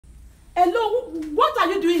Hello, what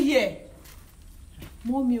are you doing here?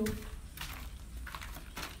 Mommy.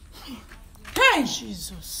 Hey,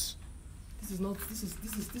 Jesus. This is not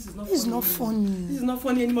funny. It's not funny. This is not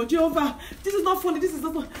funny anymore. Jehovah, this is not funny. This is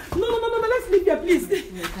not funny. No. Let's leave here,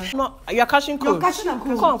 please. No, you're catching cold. You're catching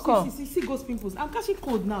cold. Come. See ghost pimples. I'm catching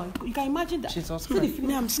cold now. You can imagine that. Jesus Christ.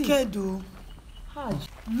 I'm scared though.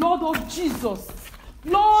 Lord of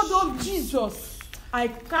Jesus, I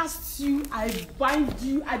cast you, I bind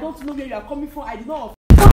you. I don't know where you are coming from. I did not.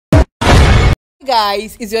 Hey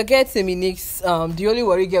guys, it's your girl Teminix. The only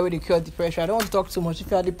worry girl with the cure depression. I don't want to talk too much. If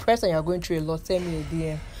you are depressed and you are going through a lot, send me a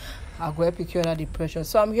DM. I'll go help you cure that depression.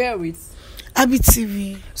 So I'm here with Abby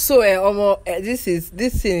TV. So this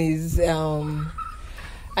thing is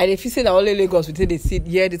I if you say that only Lagos we they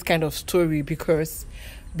hear this kind of story, because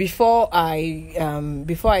before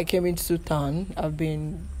I came into town, I've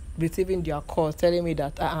been receiving their calls telling me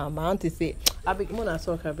that my auntie say I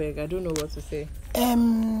don't know what to say.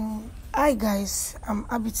 Hi guys, I'm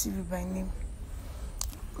Abby TV by name.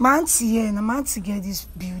 My auntie here, and my auntie get this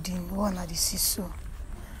building, one at the CISO.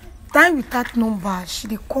 Time with that number, she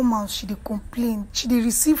dey come out, she dey complain, she dey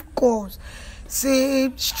receive calls,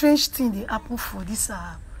 say strange thing dey happen for this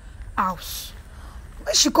house.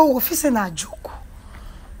 When she call office na joke.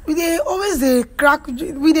 We dey always dey crack,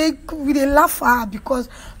 we dey laugh at her because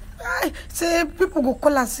say people go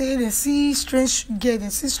call her say they see strange girl,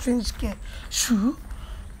 True.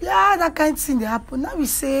 Yeah, that kind of thing dey happen. Now we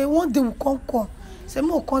say one day we come. Say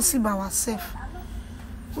we come see by ourselves.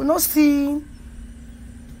 We not still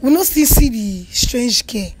see the strange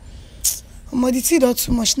girl. The thing not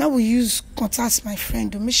too much. Now we use contact my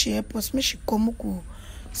friend. Make she help us. Make she come go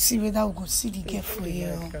see whether we go see the girl for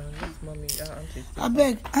here. I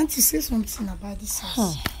beg, auntie, say something about this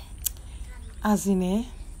house. As in,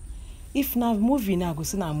 if na movie na go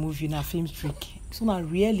see na movie na film trick. So na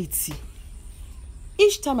reality.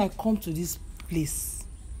 Each time I come to this place,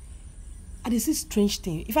 I dey see strange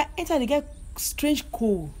thing. If I enter, they get strange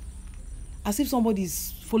cold, as if somebody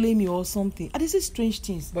is following me or something. I dey see strange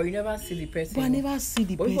things. But you never see the person. But I never see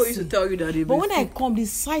the person. People used to tell you that they. But when I come, the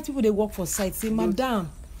site people they work for site say, Madam,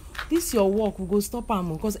 this your work. We go stop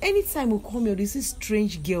am because anytime we come here, this is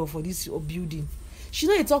strange girl for this your building. She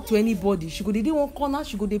no dey talk to anybody. She go dey one corner.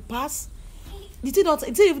 She go dey pass. The thing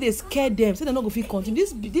if they scare them, say they not go fit continue.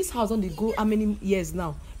 This house don't they go how many years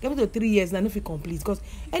now? Get to 3 years now, no fit complete. Because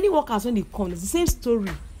any workers when they come, it's the same story.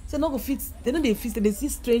 So not go fit. They know they fit. They see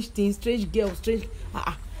strange things, strange girls, strange.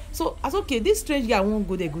 So I said, okay, this strange guy I won't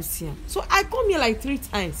go there go see him. So I come here like 3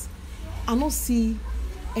 times. I don't see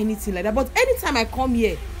anything like that. But anytime I come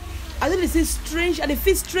here, I don't see strange. And they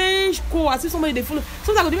feel strange cool. I see somebody they follow.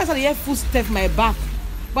 Sometimes I go to hear footsteps my back.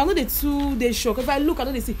 But I know they shock. If I look, I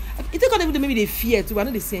know they see. It take out maybe they fear too. But I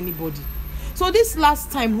know they see anybody. So this last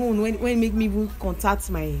time home when make me even contact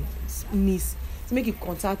my niece to make it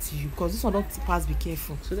contact you, because this one don't pass. Be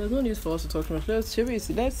careful. So there's no need for us to talk too much. Let's go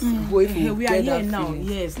if we are here now. Feeling.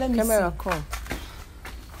 Yes, let me camera see. Come.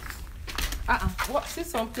 What? See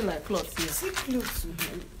something like clothes here. See clothes.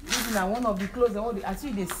 This is one of the clothes.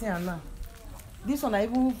 Actually they see now. This one are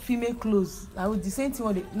even female clothes. I would the same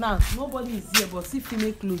thing. Now nobody is here, but see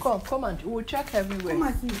female clothes. Come and we'll check everywhere. Come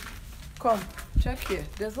and see. Come, check here.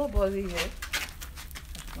 There's nobody here.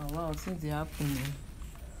 Oh wow, things are happening.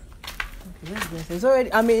 Okay, let's go. It's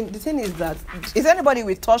already. I mean, the thing is that is anybody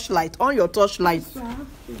with torchlight? On your torchlight.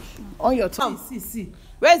 On your torch. See.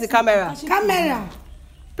 Where is the camera? Camera.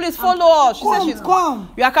 Please follow us. She said she's come.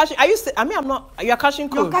 You are catching. Are you? I'm not. You are catching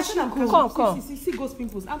cold. You're catching cold. Come. See ghost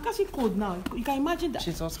pimples. I'm catching cold now. You can imagine that.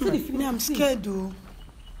 Jesus Christ. I'm scared though.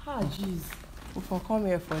 Jeez. We can come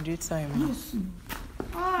here for daytime. Yes.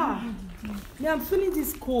 I'm feeling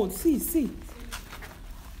this cold. See.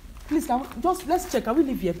 Please, let's check. Can we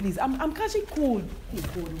leave here, please? I'm catching cold. Hey,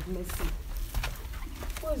 God, mercy.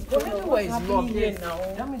 What is going on? Everywhere is locked here now.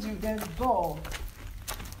 That means there's a door.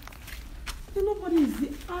 Nobody is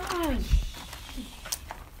there.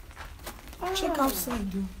 Check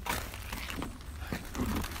outside though.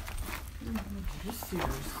 Are you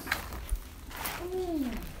serious?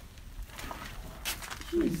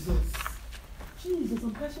 Jesus,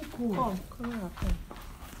 I'm catching cold. Come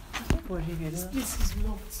here. This place is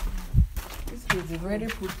locked. This place is already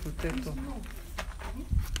food protector.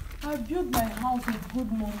 I built my house with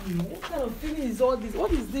good money. What kind of feeling is all this?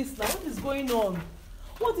 What is this now? What is going on?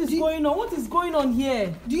 What is going on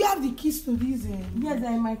here? Do you have the keys to this? Yes,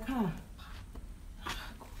 they're in my car.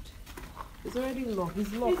 It's already locked.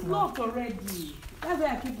 It's locked. It's locked already. That's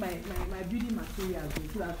where I keep my building materials.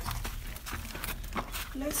 So that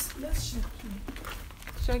Let's check here.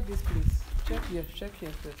 Check this place. Check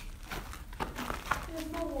here first.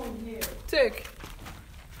 There's no one here. Take.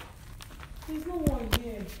 There's no one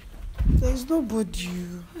here. There's nobody.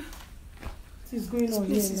 What is going This on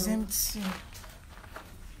place here is now? empty.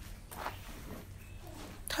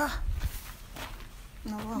 Ha.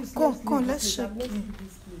 Now, Please, come, leave let's this check. place. Let's leave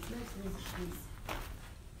this place. Let's leave this place.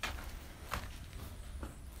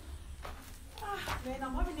 Man,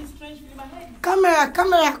 I'm having this strange feeling in my head.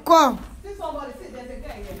 Camera, come. See somebody, see, there's a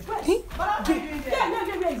guy here. Where? He? What are you doing there? Yeah,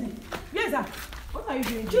 where is he? Where is that? What are you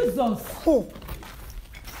doing? Jesus! Oh,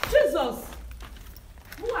 Jesus!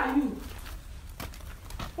 Who are you?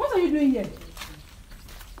 What are you doing here?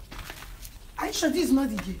 are you sure this is not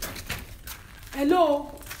the gate?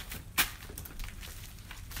 Hello?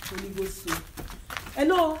 Holy Ghost soul.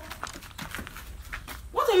 Hello?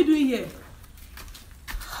 What are you doing here?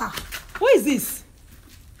 Ha. Who is this?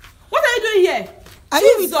 What are you doing here? Are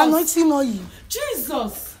you with Jesus. anointing oil?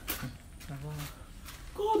 Jesus!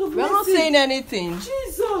 God of We're not mercy. saying anything.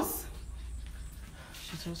 Jesus!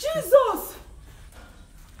 Jesus!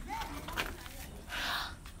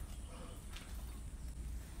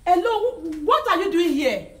 Hello, what are you doing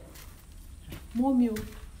here? Mommy.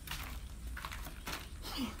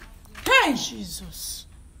 Hey! Jesus.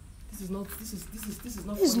 This is not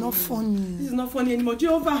not It's funny. not funny. This is not funny anymore.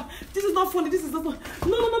 Jehovah, this is not funny. This is not funny.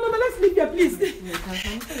 No, let's leave here, please.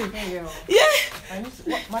 Yeah.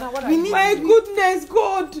 What We need My goodness,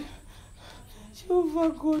 God. Jehovah,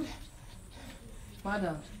 God.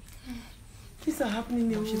 Madam, Things are happening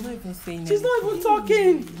now. she's not even saying She's not even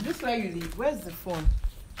talking. Is this where you live? Where's the phone?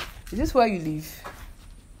 Is this where you live?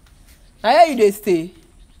 Now here you dey stay.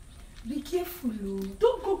 Be careful, oh.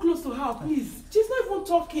 Don't go close to her, please. She's not even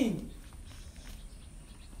talking.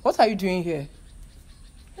 What are you doing here?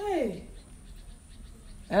 Hey.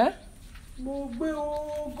 Eh? Mogbe,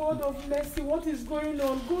 oh, God of mercy, what is going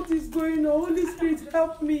on? What is going on? Holy Spirit,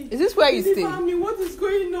 help me. Is this where you stay? Deliver me. What is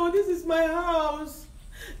going on? This is my house.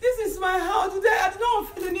 This is my house. Today I did not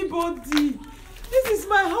offend anybody. This is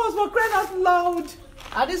my house, for crying out loud.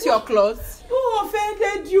 Are these your clothes? Who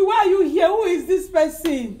offended you? Why are you here? Who is this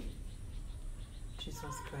person? Jesus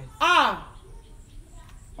Christ. Ah!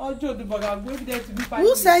 Oh, Joe, the bugger, I'm going there to be fighting.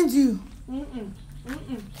 Who sent you?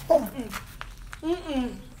 Oh.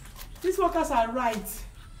 These workers are right.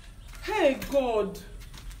 Hey, God.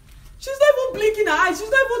 She's not even blinking her eyes. She's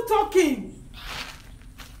not even talking.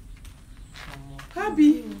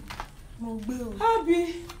 Abby.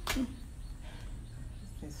 Abby.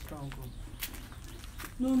 It's strong.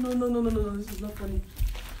 No. This is not funny.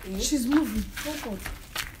 She's moving. Oh, God.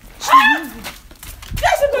 She's moving.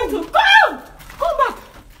 Where is she going to? Come back.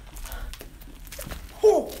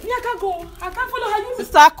 Oh, Me, I can't go. I can't follow her. You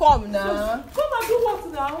Sister, come now. come and do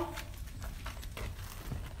what now?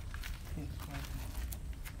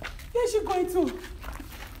 Where is she going to?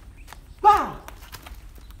 Bah!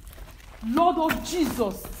 Lord of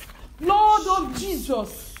Jesus. Lord of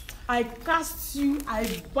Jesus. I cast you,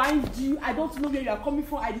 I bind you. I don't know where you are coming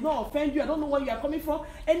from. I did not offend you. I don't know where you are coming from.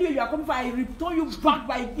 Anywhere you are coming from, I return you back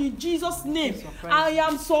by in Jesus' name. I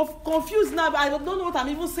am so confused now. I don't know what I'm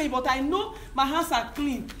even saying, but I know my hands are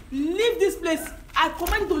clean. Leave this place. I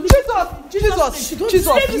command you to leave. Jesus, Leave Jesus,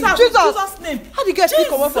 this house in Jesus' name. How do you get to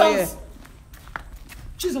come up for here?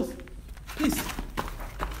 Jesus, please.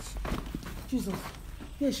 Jesus,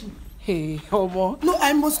 here is she. Hey, Omo. no,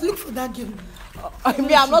 I must look for that girl. I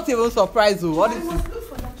mean, I'm not even surprised. Though. What I is must this? look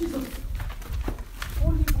for that. Jesus.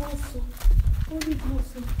 Holy Ghost, Holy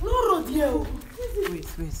Ghost. No road here. Oh. Wait.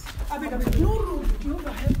 I beg, no road.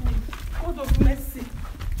 Jehovah, help me. God of mercy.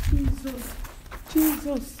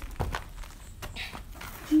 Jesus.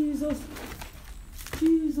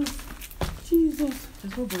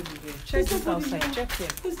 There's nobody here. Check this outside. Check here.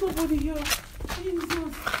 There's nobody here.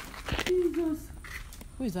 Jesus.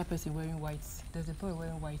 Who is that person wearing white? There's a boy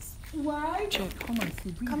wearing white. Why? Check. Come and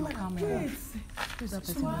see. Bring your camera. Wait. Who is that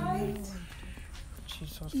person Why? wearing white?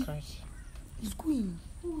 Jesus Christ. He's going.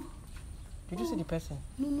 Did you see the person?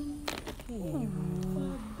 No.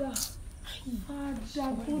 Father,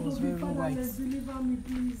 God was of the wearing Father, white. let's deliver me,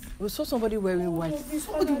 please. We saw somebody wearing white.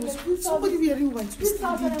 Somebody wearing white. This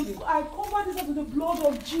house, I cover this house with the blood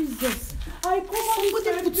of Jesus. I cover this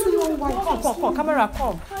house with the put you on blood white. of Jesus. Come, camera,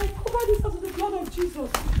 come. I cover this house with the blood of Jesus.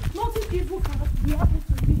 Nothing evil can be happening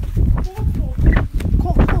to me.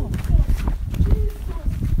 Come. Jesus.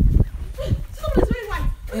 Somebody's wearing white.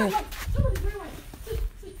 Yeah. Somebody's wearing white.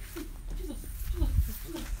 See. Jesus. Look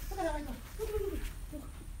at that right now.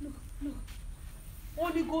 Look.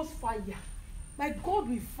 Holy Ghost fire. My God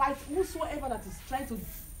will fight whosoever that is trying to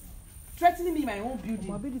threatening me in my own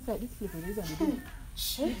building.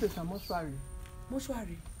 This place is a mortuary.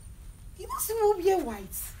 Mortuary. You don't see me wear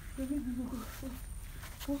white.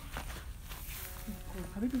 Have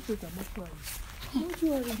you been to the mortuary?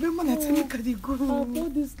 Mortuary. Remember that time I dey go. I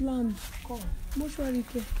bought this land. Come. Mortuary.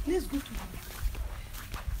 Let's go to the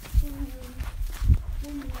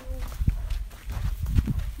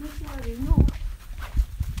mortuary. No.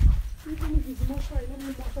 Even if it's mortuary, let me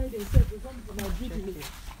mortuary themselves. They come to my building.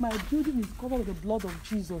 My building is covered with the blood of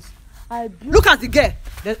Jesus. Look at the girl.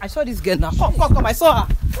 I saw this girl now. Come. I saw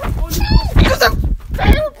her.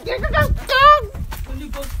 Holy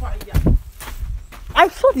Ghost fire. I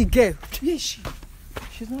saw the girl. Where is she?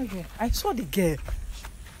 She's not here. I saw the girl.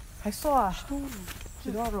 I saw her.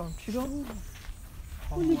 She don't run. She don't run.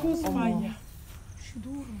 Holy Ghost fire. She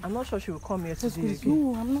don't run. I'm not sure she will come here today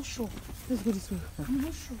again. No, I'm not sure. Let's go this way. I'm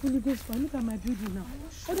not sure. Holy Ghost fire. Look at my building now.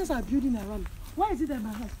 Others are building around. Why is it at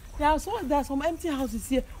my house? There are some empty houses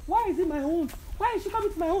here. Why is it my own? Why is she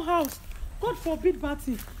coming to my own house? God forbid,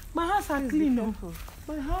 Batty. My house are clean, no?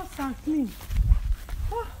 My house are clean.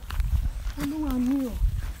 Oh, I know I'm new.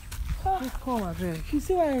 Please come, I beg. You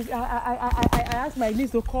see why I asked my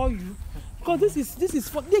niece to call you? Because this is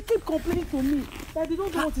for, they keep complaining to me that they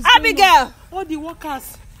don't know what is going on. Abigail! All the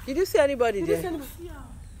workers. Did you see anybody there?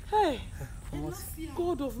 Hey,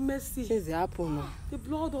 God of mercy. Since the apple, no. The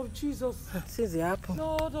blood of Jesus. Since the apple.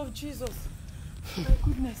 Blood of Jesus. My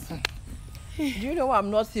goodness. Do you know what? I'm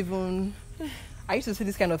not even... I used to see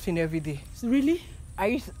this kind of thing every day. Really? I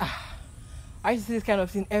used to see this kind of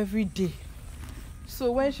thing every day.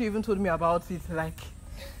 So when she even told me about it, like...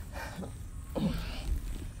 I'm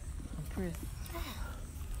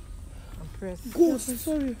pressed. Ghost. I'm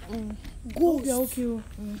sorry. Ghost. Yeah, okay.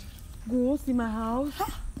 Ghost in my house.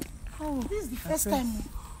 Oh, this is the first time.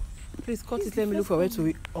 Please cut it. Let me look for where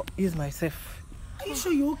to use myself. Are you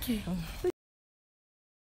sure you're okay?